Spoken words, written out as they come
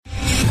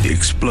The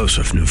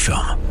explosive new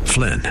film,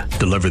 Flynn,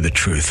 deliver the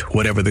truth,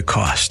 whatever the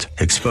cost,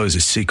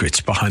 exposes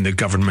secrets behind the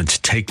government's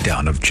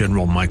takedown of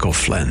General Michael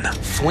Flynn.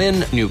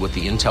 Flynn knew what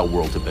the intel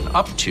world had been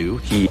up to.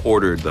 He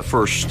ordered the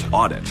first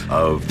audit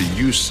of the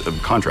use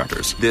of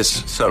contractors.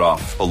 This set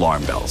off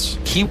alarm bells.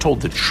 He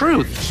told the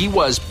truth. He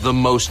was the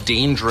most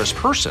dangerous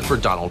person for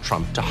Donald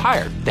Trump to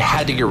hire. They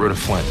had to get rid of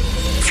Flynn.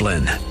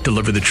 Flynn,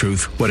 deliver the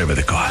truth, whatever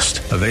the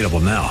cost. Available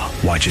now.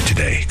 Watch it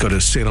today. Go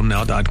to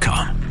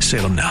salemnow.com.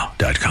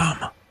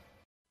 salemnow.com.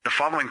 The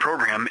following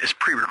program is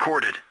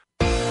pre-recorded.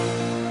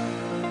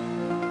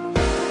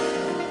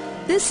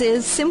 This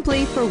is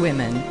Simply for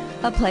Women,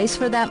 a place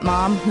for that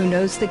mom who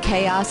knows the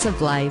chaos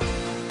of life,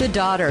 the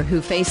daughter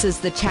who faces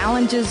the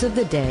challenges of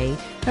the day,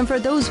 and for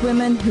those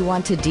women who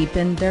want to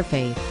deepen their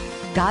faith.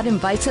 God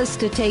invites us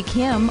to take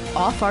Him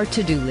off our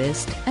to-do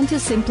list and to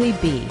simply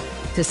be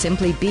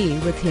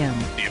with Him.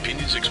 The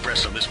opinions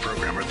expressed on this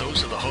program are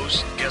those of the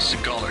hosts, guests,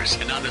 and callers,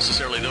 and not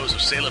necessarily those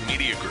of Salem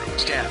Media Group,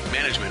 staff,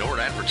 management, or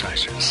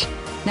advertisers.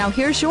 Now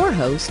here's your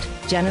host,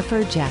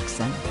 Jennifer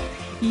Jackson.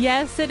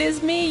 Yes, it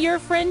is me, your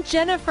friend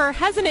Jennifer.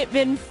 Hasn't it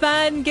been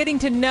fun getting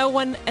to know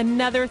one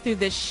another through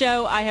this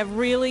show? I have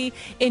really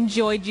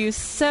enjoyed you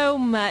so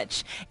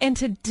much. And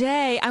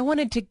today I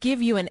wanted to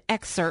give you an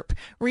excerpt.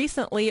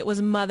 Recently it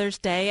was Mother's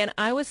Day and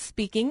I was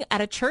speaking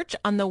at a church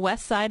on the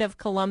west side of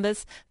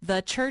Columbus,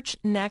 the Church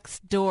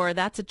Next Door.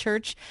 That's a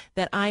church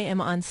that I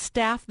am on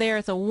staff there.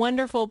 It's a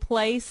wonderful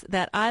place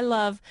that I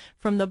love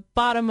from the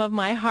bottom of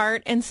my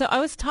heart. And so I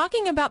was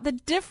talking about the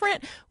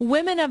different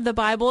women of the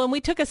Bible, and we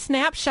took a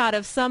snapshot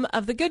of some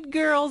of the good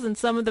girls and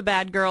some of the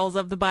bad girls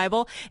of the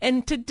Bible.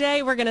 And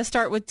today we're going to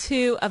start with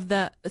two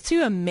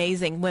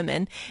amazing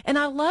women. And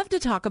I love to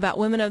talk about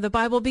women of the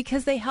Bible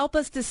because they help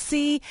us to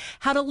see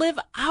how to live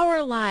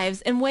our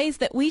lives in ways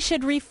that we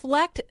should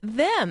reflect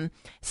them.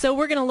 So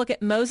we're going to look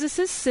at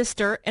Moses'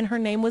 sister, and her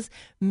name was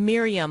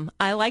Miriam.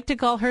 I like to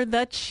call her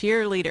the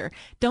cheerleader.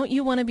 Don't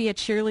you want to be a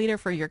cheerleader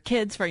for your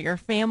kids, for your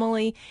family?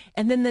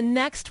 And then the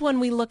next one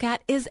we look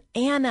at is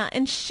Anna,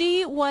 and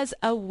she was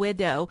a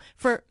widow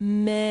for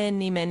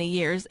many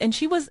years, and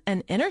she was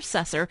an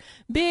intercessor.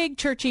 Big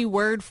churchy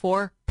word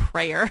for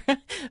prayer.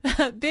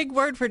 Big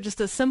word for just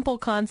a simple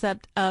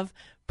concept of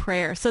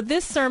prayer. So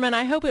this sermon,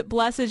 I hope it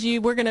blesses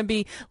you. We're going to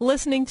be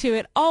listening to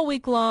it all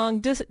week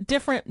long, just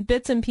different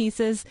bits and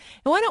pieces.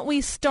 And why don't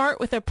we start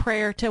with a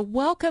prayer to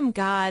welcome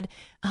God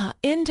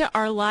into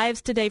our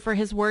lives today for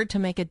His word to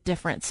make a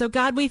difference. So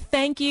God, we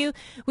thank you.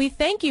 We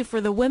thank you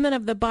for the women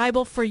of the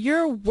Bible, for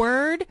your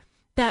word,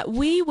 that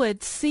we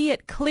would see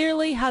it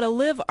clearly, how to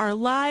live our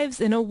lives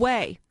in a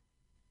way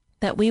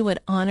that we would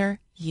honor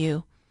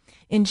you.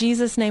 In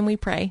Jesus' name we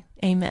pray.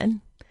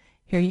 Amen.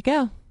 Here you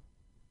go.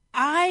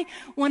 I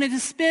wanted to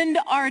spend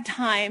our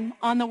time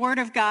on the Word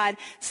of God,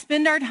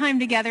 spend our time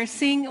together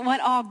seeing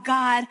what all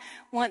God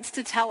wants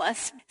to tell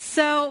us.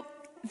 So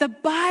the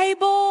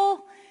Bible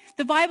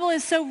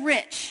is so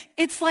rich.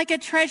 It's like a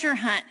treasure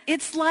hunt.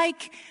 It's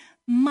like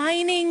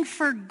mining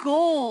for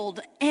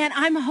gold. And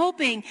I'm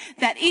hoping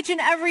that each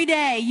and every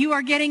day you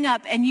are getting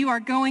up and you are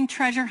going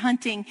treasure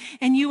hunting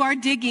and you are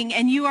digging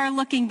and you are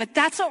looking. But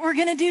that's what we're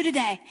going to do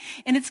today.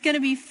 And it's going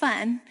to be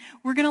fun.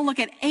 We're going to look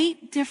at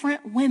 8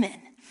 different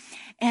women.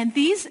 And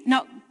these,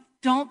 no,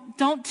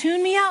 don't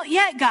tune me out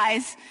yet,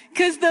 guys,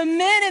 because the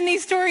men in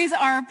these stories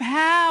are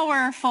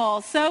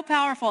powerful, so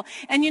powerful.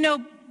 And you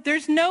know,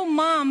 there's no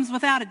moms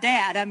without a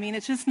dad. I mean,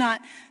 it's just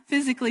not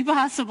physically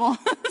possible.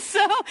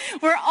 So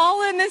we're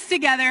all in this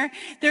together.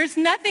 There's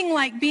nothing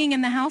like being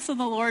in the house of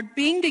the Lord,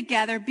 being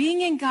together,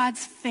 being in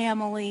God's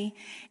family.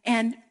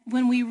 And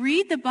when we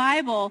read the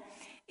Bible,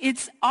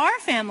 it's our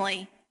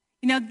family.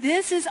 You know,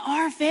 this is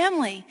our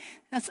family.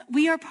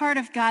 We are part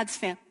of God's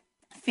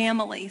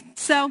family.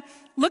 So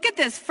look at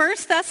this, 1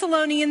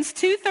 Thessalonians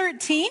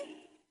 2:13.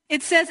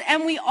 It says,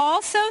 and we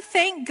also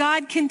thank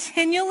God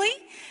continually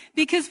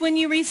because when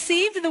you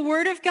received the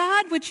word of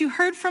God, which you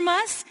heard from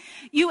us,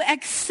 you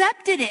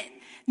accepted it,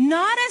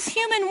 not as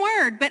human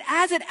word, but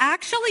as it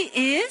actually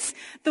is,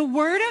 the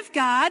word of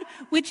God,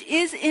 which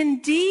is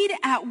indeed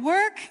at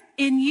work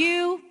in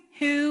you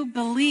who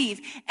believe.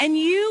 And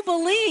you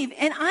believe,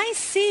 and I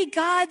see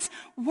God's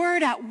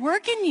word at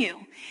work in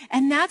you.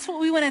 And that's what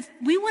we want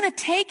to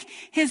take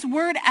his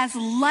word as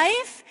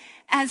life,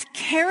 as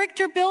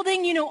character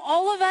building. You know,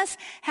 all of us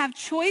have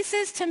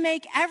choices to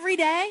make every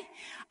day.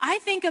 I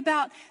think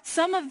about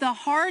some of the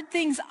hard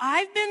things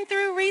I've been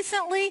through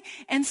recently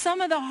and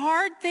some of the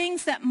hard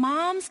things that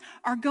moms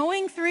are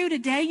going through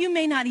today. You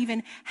may not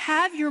even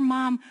have your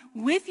mom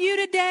with you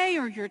today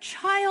or your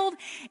child.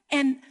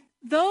 And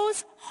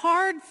those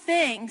hard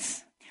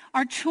things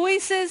are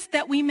choices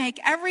that we make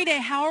every day.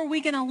 How are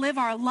we going to live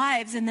our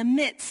lives in the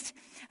midst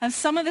of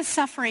some of the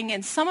suffering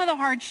and some of the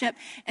hardship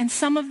and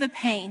some of the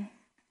pain?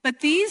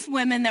 But these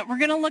women that we're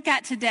going to look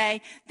at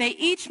today, they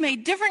each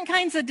made different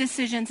kinds of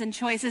decisions and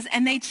choices,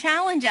 and they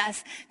challenge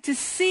us to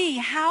see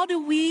how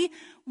do we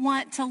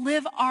want to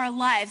live our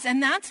lives.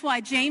 And that's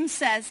why James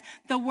says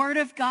the word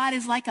of God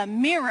is like a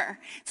mirror.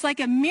 It's like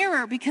a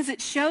mirror because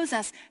it shows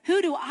us,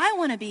 who do I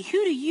want to be?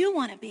 Who do you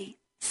want to be?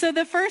 So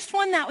the first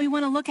one that we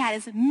want to look at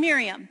is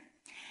Miriam.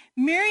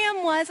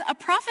 Miriam was a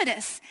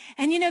prophetess.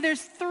 And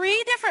there's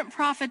 3 different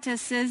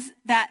prophetesses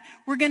that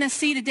we're going to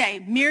see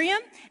today. Miriam,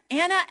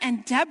 Anna,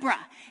 and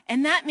Deborah.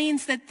 And that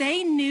means that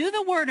they knew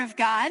the Word of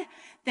God,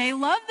 they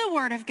loved the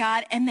Word of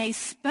God, and they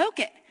spoke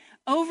it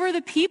over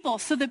the people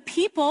so the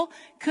people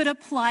could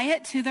apply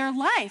it to their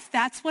life.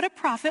 That's what a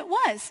prophet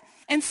was.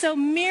 And so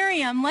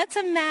Miriam, let's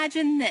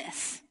imagine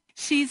this.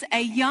 She's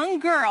a young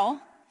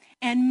girl,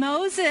 and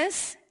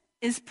Moses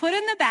is put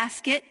in the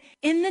basket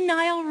in the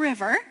Nile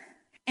River,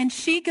 and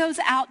she goes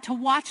out to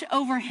watch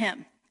over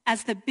him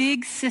as the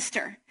big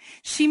sister.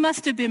 She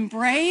must have been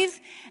brave,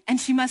 and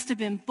she must have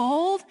been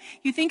bold.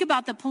 You think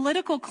about the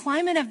political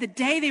climate of the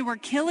day. They were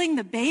killing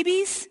the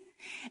babies,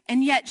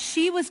 and yet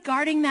she was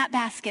guarding that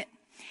basket.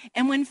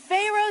 And when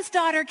Pharaoh's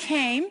daughter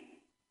came,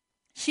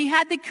 she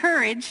had the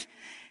courage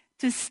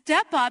to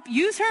step up,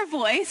 use her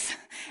voice,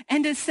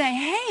 and to say,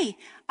 hey,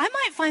 I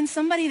might find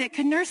somebody that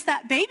could nurse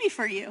that baby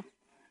for you.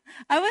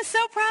 I was so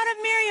proud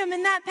of Miriam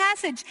in that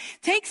passage.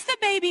 Takes the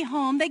baby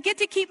home. They get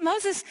to keep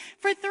Moses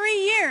for 3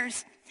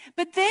 years.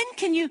 But then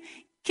can you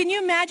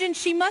imagine,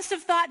 she must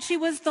have thought she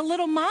was the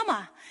little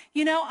mama.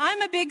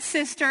 I'm a big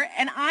sister,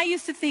 and I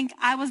used to think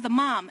I was the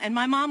mom. And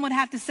my mom would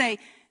have to say,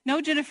 no,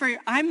 Jennifer,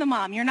 I'm the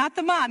mom. You're not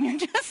the mom. You're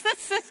just the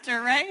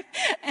sister, right?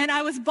 And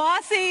I was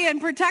bossy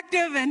and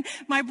protective, and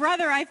my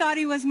brother, I thought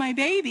he was my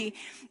baby.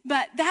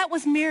 But that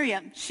was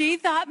Miriam. She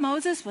thought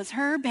Moses was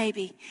her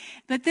baby.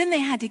 But then they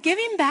had to give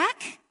him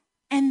back.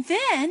 And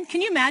then,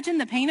 can you imagine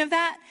the pain of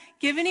that?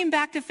 Giving him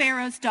back to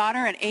Pharaoh's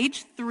daughter at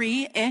age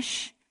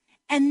 3-ish.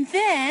 And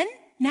then,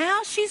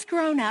 now she's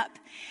grown up,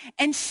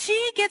 and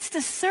she gets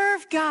to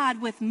serve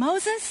God with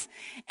Moses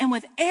and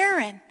with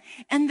Aaron.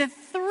 And the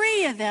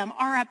 3 of them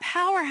are a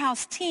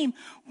powerhouse team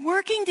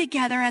working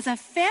together as a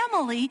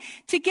family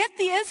to get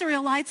the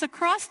Israelites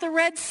across the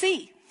Red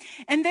Sea.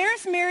 And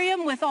there's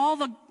Miriam with all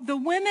the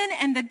women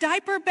and the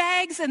diaper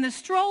bags and the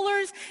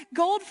strollers,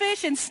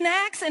 goldfish and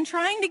snacks, and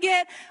trying to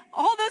get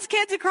all those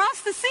kids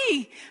across the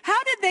sea.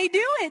 How did they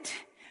do it?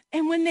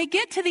 And when they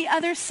get to the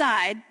other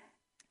side,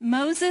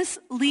 Moses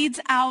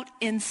leads out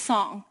in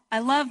song. I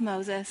love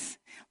Moses.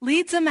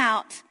 Leads them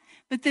out.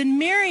 But then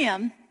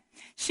Miriam,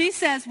 she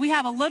says, we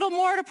have a little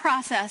more to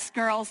process,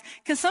 girls,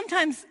 because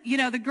sometimes,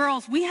 the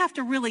girls, we have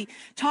to really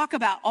talk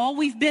about all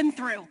we've been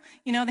through.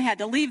 They had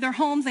to leave their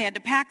homes. They had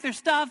to pack their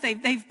stuff.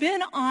 They've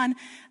been on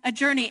a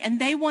journey, and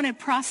they wanted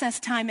process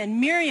time. And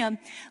Miriam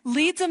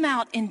leads them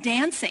out in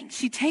dancing.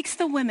 She takes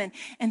the women,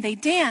 and they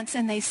dance,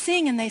 and they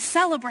sing, and they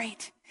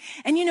celebrate.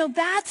 And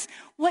that's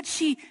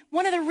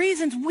one of the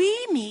reasons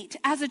we meet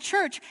as a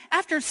church.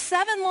 After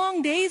 7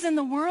 long days in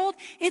the world,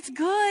 it's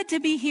good to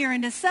be here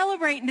and to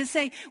celebrate and to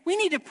say, we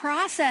need to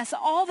process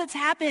all that's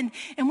happened,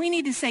 and we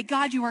need to say,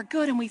 God, you are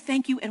good, and we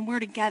thank you, and we're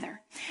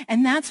together.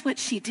 And that's what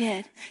she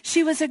did.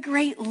 She was a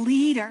great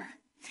leader,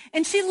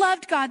 and she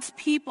loved God's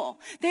people.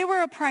 They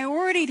were a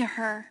priority to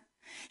her.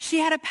 She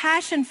had a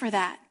passion for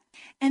that.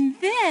 And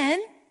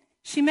then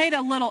she made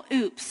a little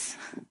oops.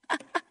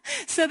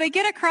 So they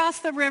get across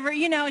the river.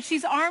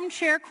 She's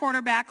armchair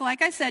quarterback.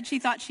 Like I said, she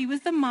thought she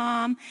was the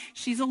mom.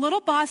 She's a little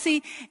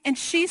bossy, and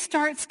she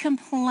starts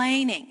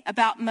complaining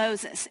about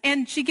Moses,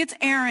 and she gets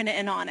Aaron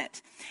in on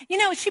it.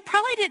 She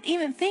probably didn't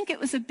even think it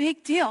was a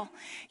big deal.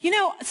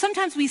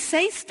 Sometimes we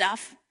say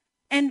stuff,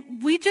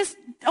 and we just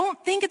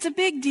don't think it's a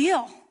big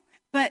deal.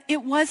 But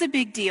it was a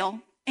big deal,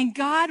 and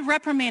God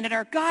reprimanded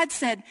her. God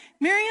said,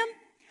 Miriam,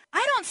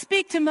 I don't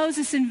speak to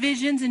Moses in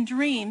visions and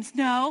dreams.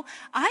 No,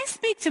 I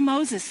speak to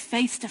Moses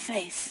face to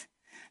face.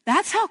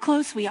 That's how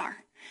close we are.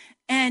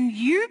 And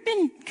you've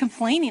been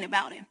complaining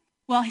about him.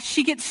 Well,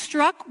 she gets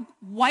struck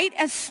white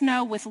as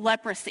snow with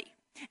leprosy.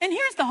 And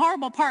here's the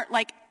horrible part.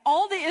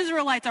 All the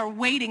Israelites are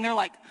waiting.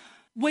 They're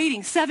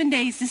waiting 7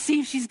 days to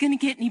see if she's going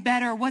to get any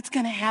better or what's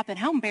going to happen.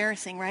 How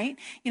embarrassing, right?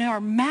 Her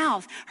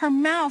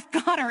mouth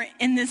got her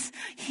in this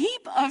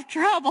heap of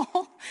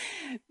trouble.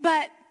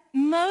 But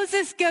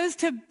Moses goes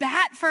to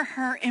bat for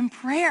her in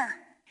prayer.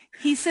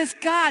 He says,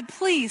 God,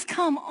 please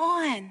come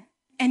on.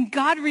 And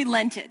God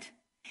relented.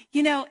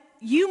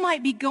 You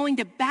might be going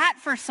to bat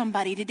for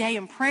somebody today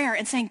in prayer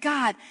and saying,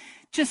 God,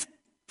 just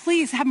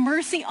please have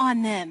mercy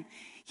on them.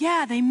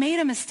 Yeah, they made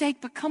a mistake,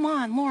 but come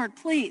on, Lord,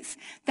 please.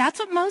 That's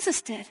what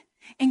Moses did.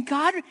 And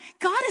God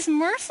is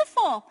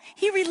merciful.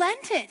 He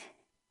relented.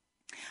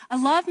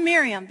 I love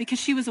Miriam because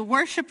she was a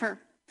worshiper.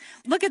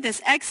 Look at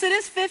this,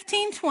 Exodus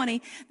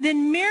 15:20.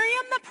 Then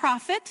Miriam the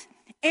prophet,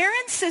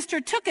 Aaron's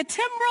sister, took a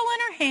timbrel in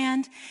her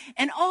hand,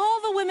 and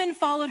all the women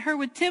followed her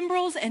with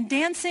timbrels and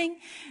dancing.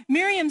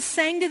 Miriam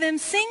sang to them,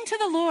 sing to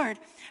the Lord,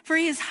 for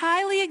he is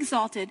highly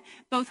exalted,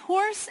 both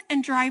horse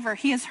and driver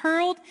he has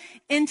hurled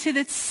into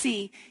the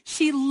sea.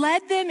 She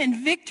led them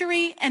in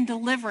victory and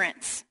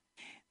deliverance.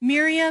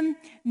 Miriam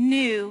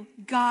knew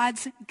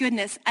God's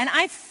goodness. And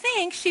I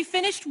think she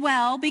finished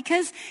well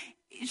because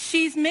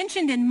she's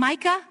mentioned in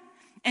Micah,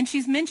 and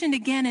she's mentioned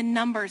again in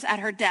Numbers at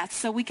her death.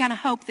 So we kind of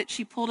hope that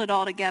she pulled it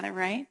all together,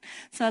 right?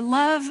 So I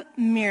love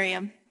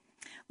Miriam.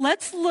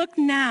 Let's look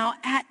now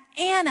at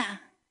Anna.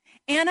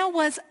 Anna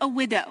was a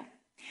widow.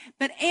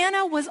 But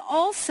Anna was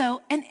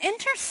also an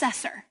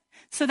intercessor.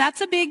 So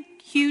that's a big,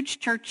 huge,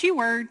 churchy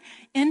word,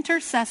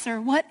 intercessor.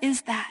 What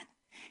is that?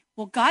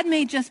 Well, God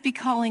may just be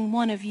calling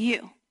one of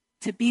you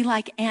to be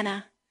like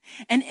Anna.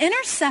 An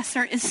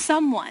intercessor is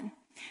someone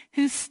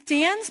who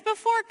stands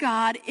before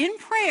God in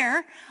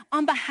prayer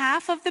on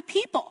behalf of the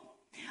people,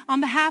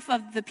 on behalf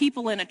of the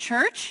people in a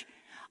church,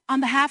 on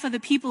behalf of the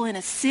people in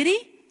a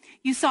city.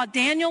 You saw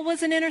Daniel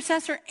was an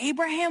intercessor.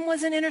 Abraham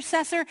was an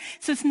intercessor.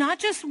 So it's not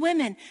just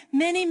women.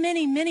 Many,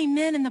 many, many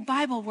men in the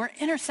Bible were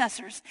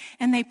intercessors,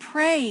 and they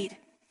prayed.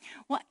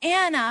 Well,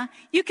 Anna,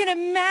 you can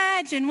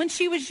imagine when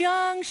she was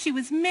young, she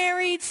was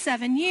married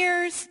 7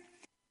 years.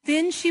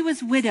 Then she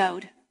was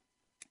widowed.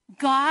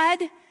 God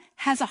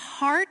has a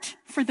heart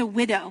for the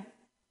widow.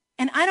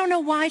 And I don't know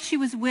why she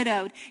was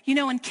widowed. You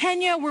know, in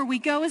Kenya, where we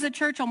go as a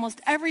church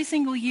almost every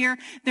single year,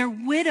 they're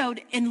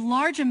widowed in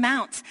large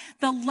amounts.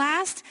 The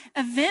last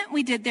event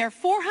we did there,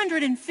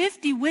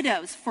 450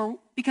 widows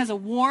because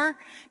of war,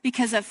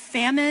 because of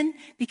famine,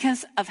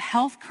 because of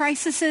health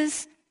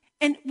crises.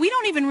 And we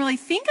don't even really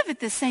think of it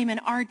the same in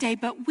our day,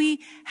 but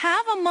we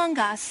have among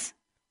us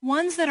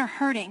ones that are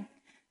hurting,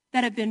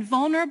 that have been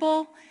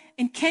vulnerable.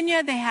 In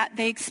Kenya,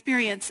 they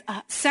experience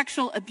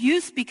sexual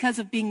abuse because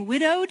of being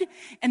widowed,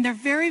 and they're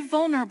very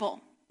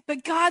vulnerable.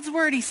 But God's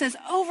word, he says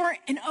over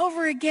and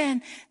over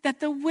again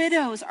that the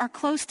widows are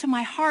close to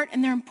my heart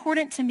and they're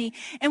important to me.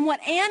 And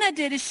what Anna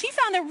did is she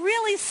found a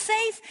really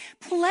safe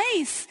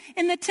place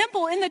in the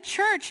temple, in the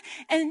church,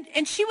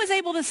 and she was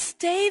able to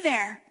stay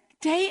there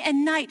day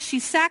and night. She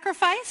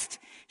sacrificed,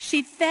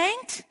 she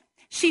thanked,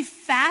 she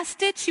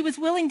fasted, she was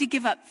willing to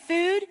give up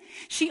food,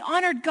 she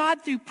honored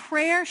God through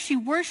prayer, she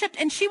worshiped,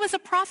 and she was a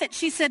prophet.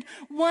 She said,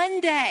 one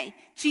day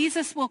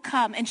Jesus will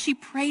come, and she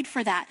prayed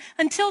for that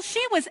until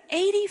she was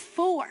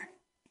 84.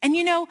 And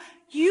you know,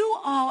 you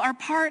all are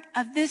part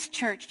of this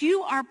church.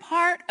 You are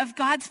part of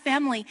God's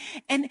family.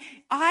 And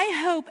I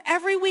hope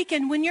every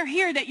weekend when you're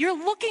here that you're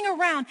looking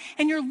around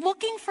and you're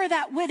looking for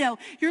that widow.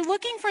 You're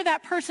looking for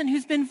that person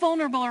who's been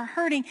vulnerable or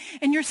hurting.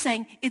 And you're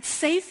saying, it's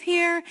safe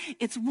here.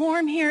 It's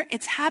warm here.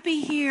 It's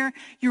happy here.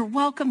 You're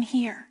welcome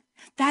here.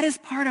 That is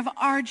part of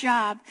our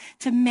job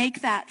to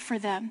make that for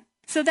them.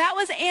 So that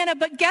was Anna.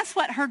 But guess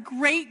what? Her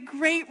great,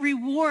 great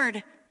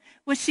reward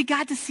was she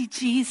got to see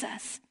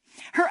Jesus.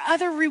 Her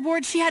other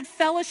reward, she had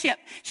fellowship.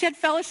 She had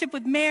fellowship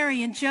with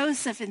Mary and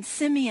Joseph and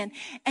Simeon.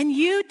 And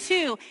you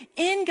too,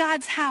 in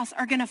God's house,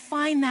 are going to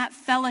find that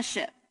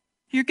fellowship.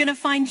 You're going to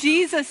find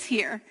Jesus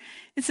here.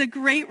 It's a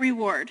great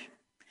reward.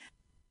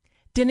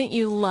 Didn't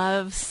you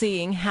love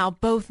seeing how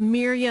both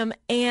Miriam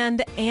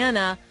and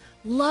Anna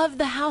loved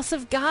the house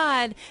of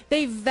God?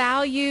 They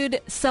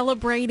valued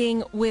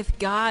celebrating with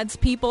God's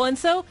people. And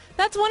so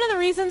that's one of the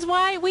reasons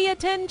why we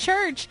attend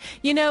church.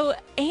 You know,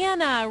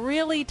 Anna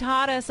really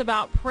taught us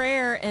about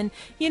prayer. And,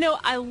 you know,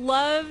 I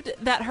loved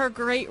that her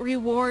great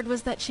reward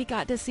was that she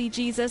got to see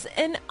Jesus.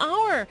 And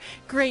our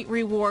great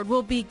reward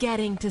will be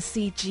getting to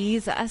see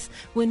Jesus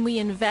when we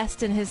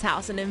invest in his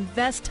house and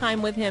invest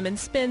time with him and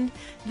spend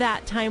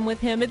that time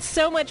with him. It's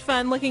so much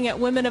fun looking at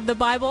Women of the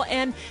Bible.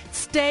 And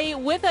stay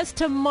with us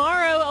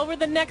tomorrow. Over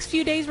the next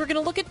few days, we're going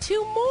to look at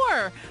 2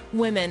 more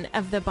women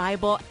of the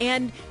Bible.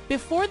 And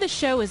before the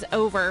show is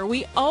over,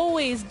 we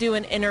always do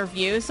an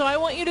interview. So I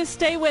want you to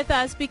stay with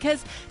us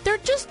because they're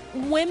just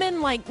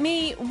women like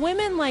me,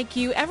 women like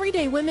you,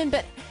 everyday women,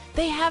 but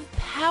they have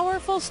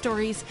powerful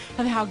stories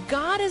of how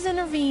God has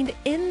intervened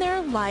in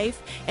their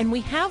life. And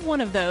we have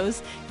one of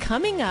those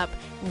coming up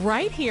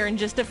right here in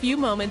just a few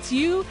moments.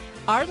 You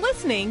are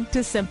listening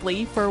to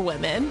Simply for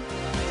Women.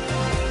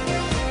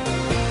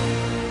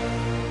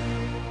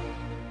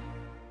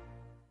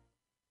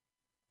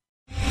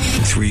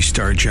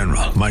 Three-star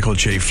General Michael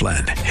J.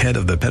 Flynn, head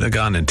of the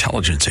Pentagon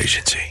Intelligence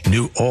Agency,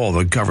 knew all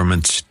the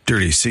government's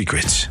dirty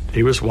secrets.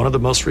 He was one of the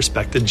most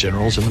respected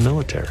generals in the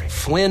military.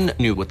 Flynn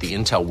knew what the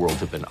intel world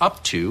had been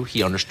up to.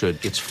 He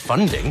understood its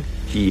funding.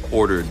 He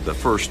ordered the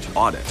first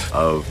audit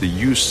of the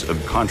use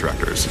of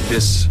contractors.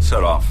 This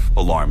set off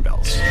alarm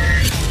bells.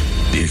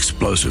 The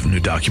explosive new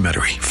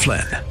documentary,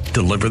 Flynn,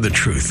 Deliver the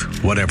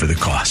Truth, Whatever the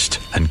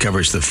Cost,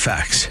 uncovers the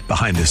facts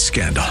behind this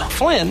scandal.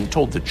 Flynn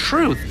told the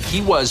truth.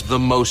 He was the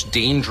most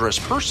dangerous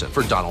person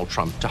for Donald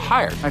Trump to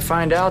hire. I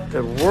find out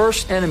the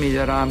worst enemy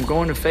that I'm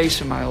going to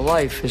face in my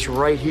life is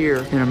right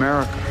here in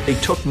America. They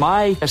took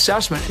my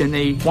assessment and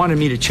they wanted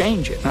me to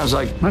change it. And I was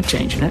like, I'm not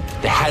changing it.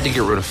 They had to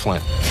get rid of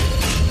Flynn.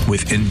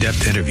 With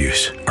in-depth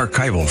interviews,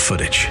 archival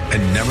footage,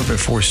 and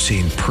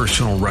never-before-seen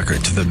personal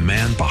records of the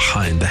man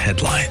behind the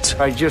headlines.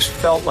 I just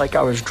felt like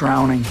I was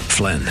drowning.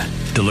 Flynn,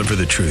 Deliver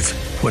the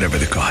Truth, Whatever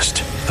the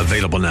Cost.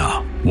 Available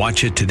now.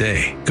 Watch it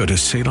today. Go to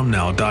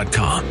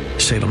salemnow.com.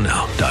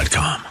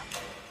 salemnow.com.